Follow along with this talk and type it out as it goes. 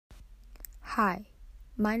Hi,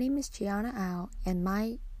 my name is Gianna Au, and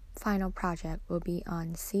my final project will be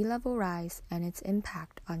on sea level rise and its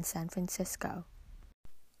impact on San Francisco.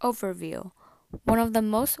 Overview. One of the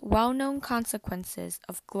most well-known consequences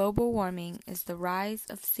of global warming is the rise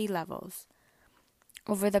of sea levels.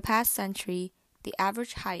 Over the past century, the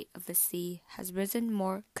average height of the sea has risen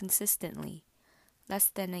more consistently, less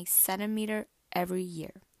than a centimeter every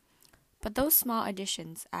year. But those small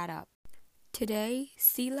additions add up. Today,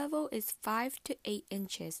 sea level is 5 to 8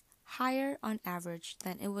 inches higher on average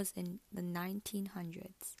than it was in the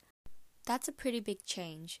 1900s. That's a pretty big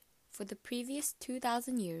change. For the previous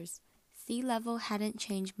 2,000 years, sea level hadn't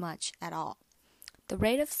changed much at all. The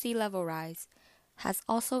rate of sea level rise has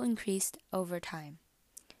also increased over time.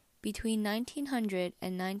 Between 1900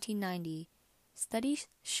 and 1990, studies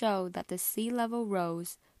show that the sea level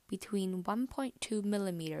rose between 1.2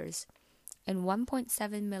 millimeters and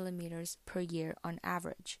 1.7 millimeters per year on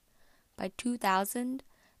average. By 2000,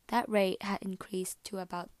 that rate had increased to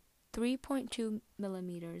about 3.2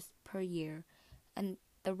 millimeters per year, and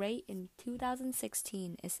the rate in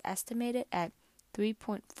 2016 is estimated at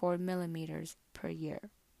 3.4 millimeters per year.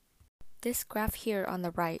 This graph here on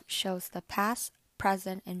the right shows the past,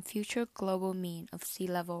 present, and future global mean of sea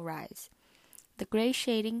level rise. The gray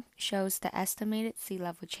shading shows the estimated sea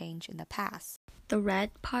level change in the past. The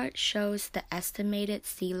red part shows the estimated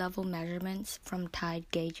sea level measurements from tide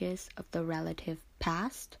gauges of the relative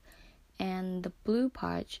past, and the blue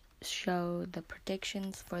part show the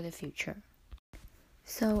predictions for the future.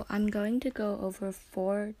 So I'm going to go over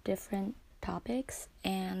 4 different topics,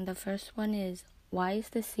 and the first one is, why is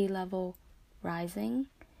the sea level rising?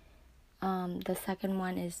 The second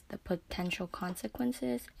one is the potential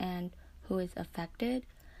consequences and who is affected.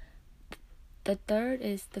 The third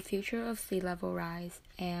is the future of sea level rise,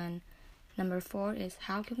 and number 4 is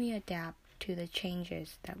how can we adapt to the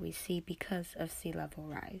changes that we see because of sea level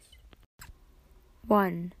rise.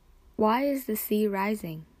 1. Why is the sea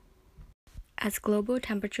rising? As global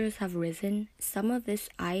temperatures have risen, some of this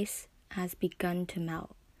ice has begun to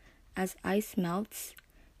melt. As ice melts,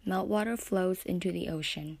 meltwater flows into the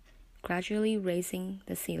ocean, gradually raising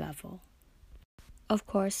the sea level. Of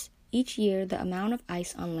course, each year the amount of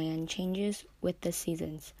ice on land changes with the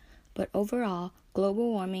seasons, but overall,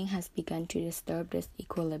 global warming has begun to disturb this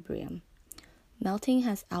equilibrium. Melting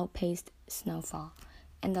has outpaced snowfall,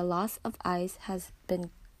 and the loss of ice has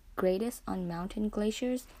been greatest on mountain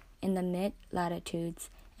glaciers in the mid-latitudes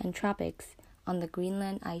and tropics on the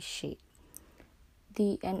Greenland ice sheet.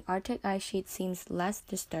 The Antarctic ice sheet seems less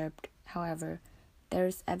disturbed, however. There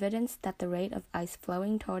is evidence that the rate of ice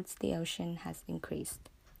flowing towards the ocean has increased.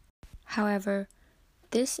 However,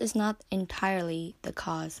 this is not entirely the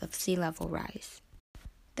cause of sea level rise.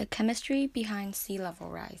 The chemistry behind sea level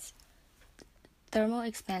rise. Thermal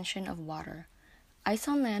expansion of water. Ice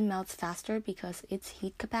on land melts faster because its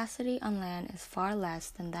heat capacity on land is far less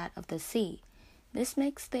than that of the sea. This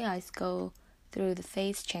makes the ice go through the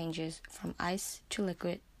phase changes from ice to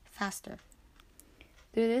liquid faster.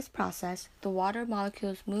 Through this process, the water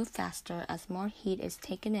molecules move faster as more heat is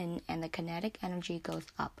taken in and the kinetic energy goes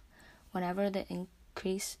up whenever the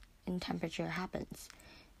increase in temperature happens.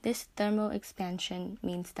 This thermal expansion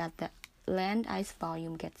means that the land ice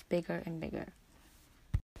volume gets bigger and bigger.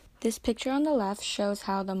 This picture on the left shows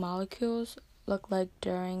how the molecules look like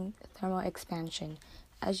during thermal expansion.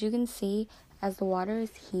 As you can see, as the water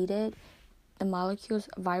is heated, the molecules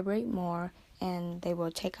vibrate more and they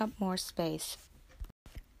will take up more space.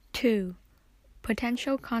 2.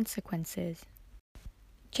 Potential consequences.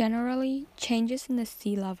 Generally, changes in the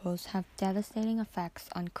sea levels have devastating effects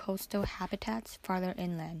on coastal habitats farther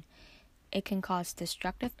inland. It can cause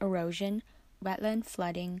destructive erosion, wetland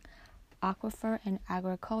flooding, aquifer and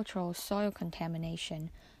agricultural soil contamination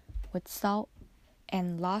with salt,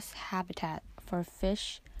 and lost habitat for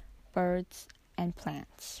fish, birds, and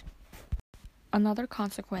plants. Another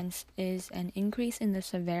consequence is an increase in the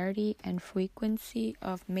severity and frequency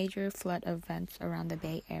of major flood events around the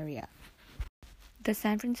Bay Area. The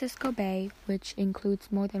San Francisco Bay, which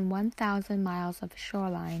includes more than 1,000 miles of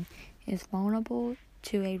shoreline, is vulnerable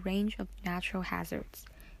to a range of natural hazards,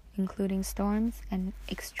 including storms and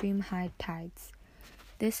extreme high tides.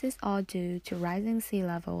 This is all due to rising sea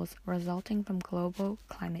levels resulting from global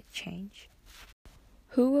climate change.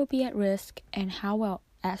 Who will be at risk and how will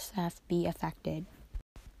SF be affected?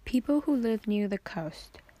 People who live near the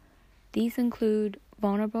coast. These include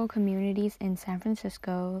vulnerable communities in San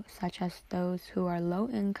Francisco, such as those who are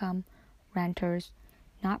low-income, renters,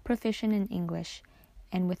 not proficient in English,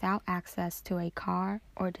 and without access to a car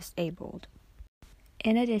or disabled.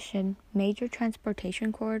 In addition, major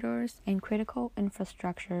transportation corridors and critical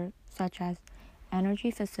infrastructure such as energy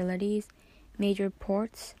facilities, major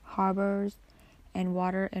ports, harbors, and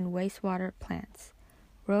water and wastewater plants,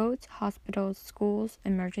 roads, hospitals, schools,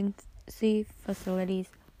 emergency facilities,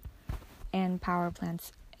 and power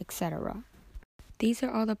plants, etc. These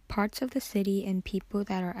are all the parts of the city and people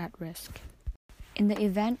that are at risk. In the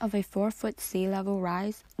event of a 4-foot sea level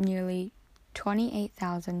rise, nearly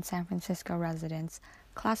 28,000 San Francisco residents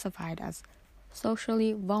classified as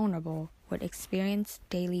socially vulnerable would experience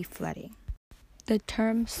daily flooding. The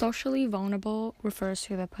term socially vulnerable refers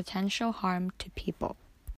to the potential harm to people.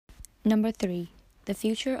 Number 3, the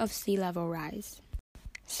future of sea level rise.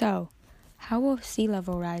 So, how will sea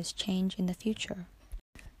level rise change in the future?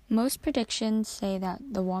 Most predictions say that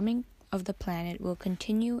the warming of the planet will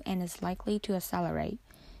continue and is likely to accelerate.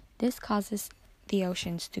 This causes the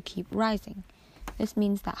oceans to keep rising. This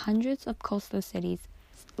means that hundreds of coastal cities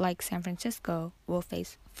like San Francisco will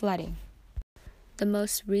face flooding. The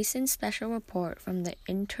most recent special report from the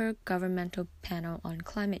Intergovernmental Panel on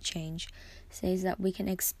Climate Change says that we can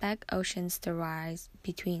expect oceans to rise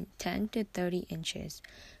between 10 to 30 inches,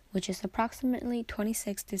 which is approximately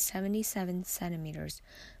 26 to 77 centimeters,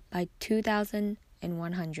 by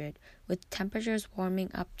 2100, with temperatures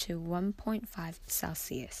warming up to 1.5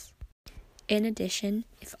 Celsius. In addition,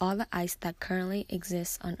 if all the ice that currently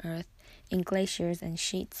exists on Earth in glaciers and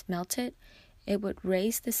sheets melted, it would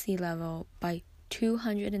raise the sea level by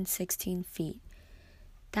 216 feet.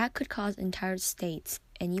 That could cause entire states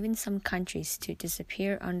and even some countries to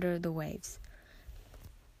disappear under the waves.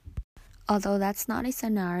 Although that's not a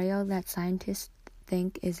scenario that scientists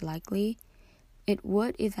think is likely, it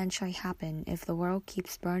would eventually happen if the world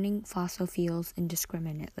keeps burning fossil fuels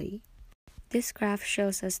indiscriminately. This graph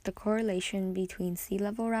shows us the correlation between sea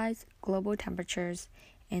level rise, global temperatures,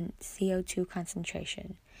 and CO2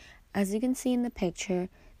 concentration. As you can see in the picture,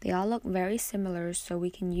 they all look very similar, so we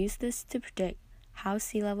can use this to predict how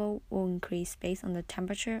sea level will increase based on the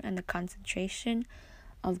temperature and the concentration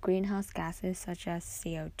of greenhouse gases such as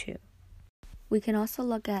CO2. We can also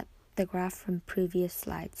look at the graph from previous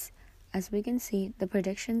slides. As we can see, the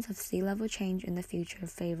predictions of sea level change in the future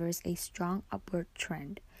favors a strong upward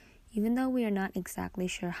trend. Even though we are not exactly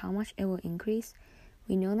sure how much it will increase,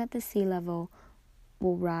 we know that the sea level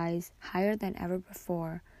will rise higher than ever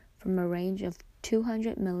before, from a range of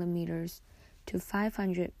 200 millimeters to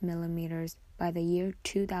 500 millimeters by the year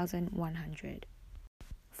 2100.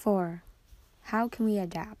 4. How can we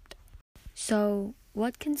adapt? So,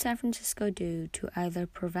 what can San Francisco do to either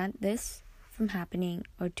prevent this from happening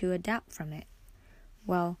or to adapt from it?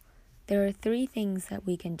 Well, there are 3 things that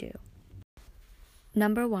we can do.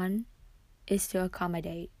 Number 1 is to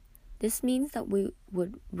accommodate. This means that we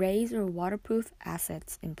would raise or waterproof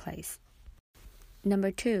assets in place.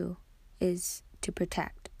 Number 2 is to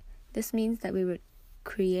protect. This means that we would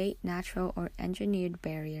create natural or engineered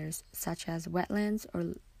barriers such as wetlands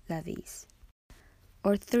or levees.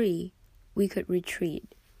 Or 3, we could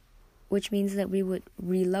retreat, which means that we would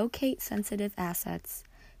relocate sensitive assets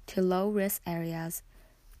to low-risk areas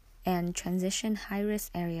and transition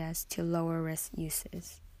high-risk areas to lower-risk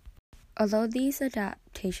uses. Although these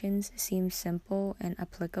adaptations seem simple and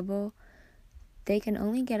applicable, they can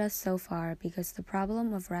only get us so far because the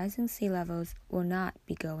problem of rising sea levels will not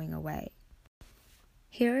be going away.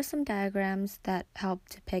 Here are some diagrams that help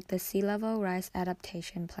depict the sea level rise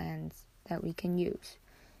adaptation plans that we can use.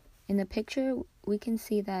 In the picture, we can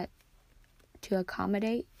see that to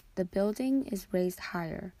accommodate, the building is raised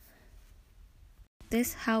higher.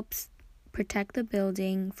 This helps protect the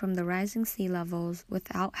building from the rising sea levels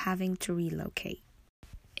without having to relocate.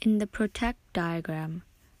 In the protect diagram,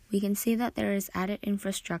 we can see that there is added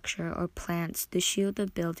infrastructure or plants to shield the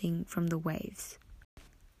building from the waves.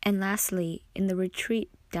 And lastly, in the retreat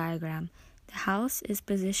diagram, the house is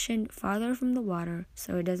positioned farther from the water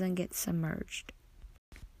so it doesn't get submerged.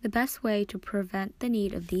 The best way to prevent the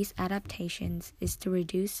need of these adaptations is to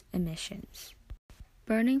reduce emissions.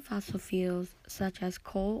 Burning fossil fuels such as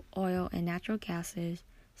coal, oil, and natural gases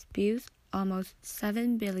spews almost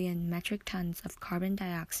 7 billion metric tons of carbon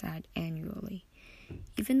dioxide annually.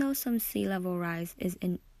 Even though some sea level rise is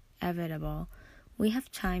inevitable, we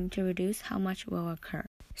have time to reduce how much will occur.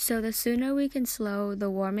 So the sooner we can slow the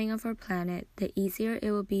warming of our planet, the easier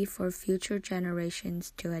it will be for future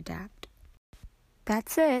generations to adapt.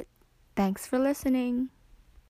 That's it. Thanks for listening.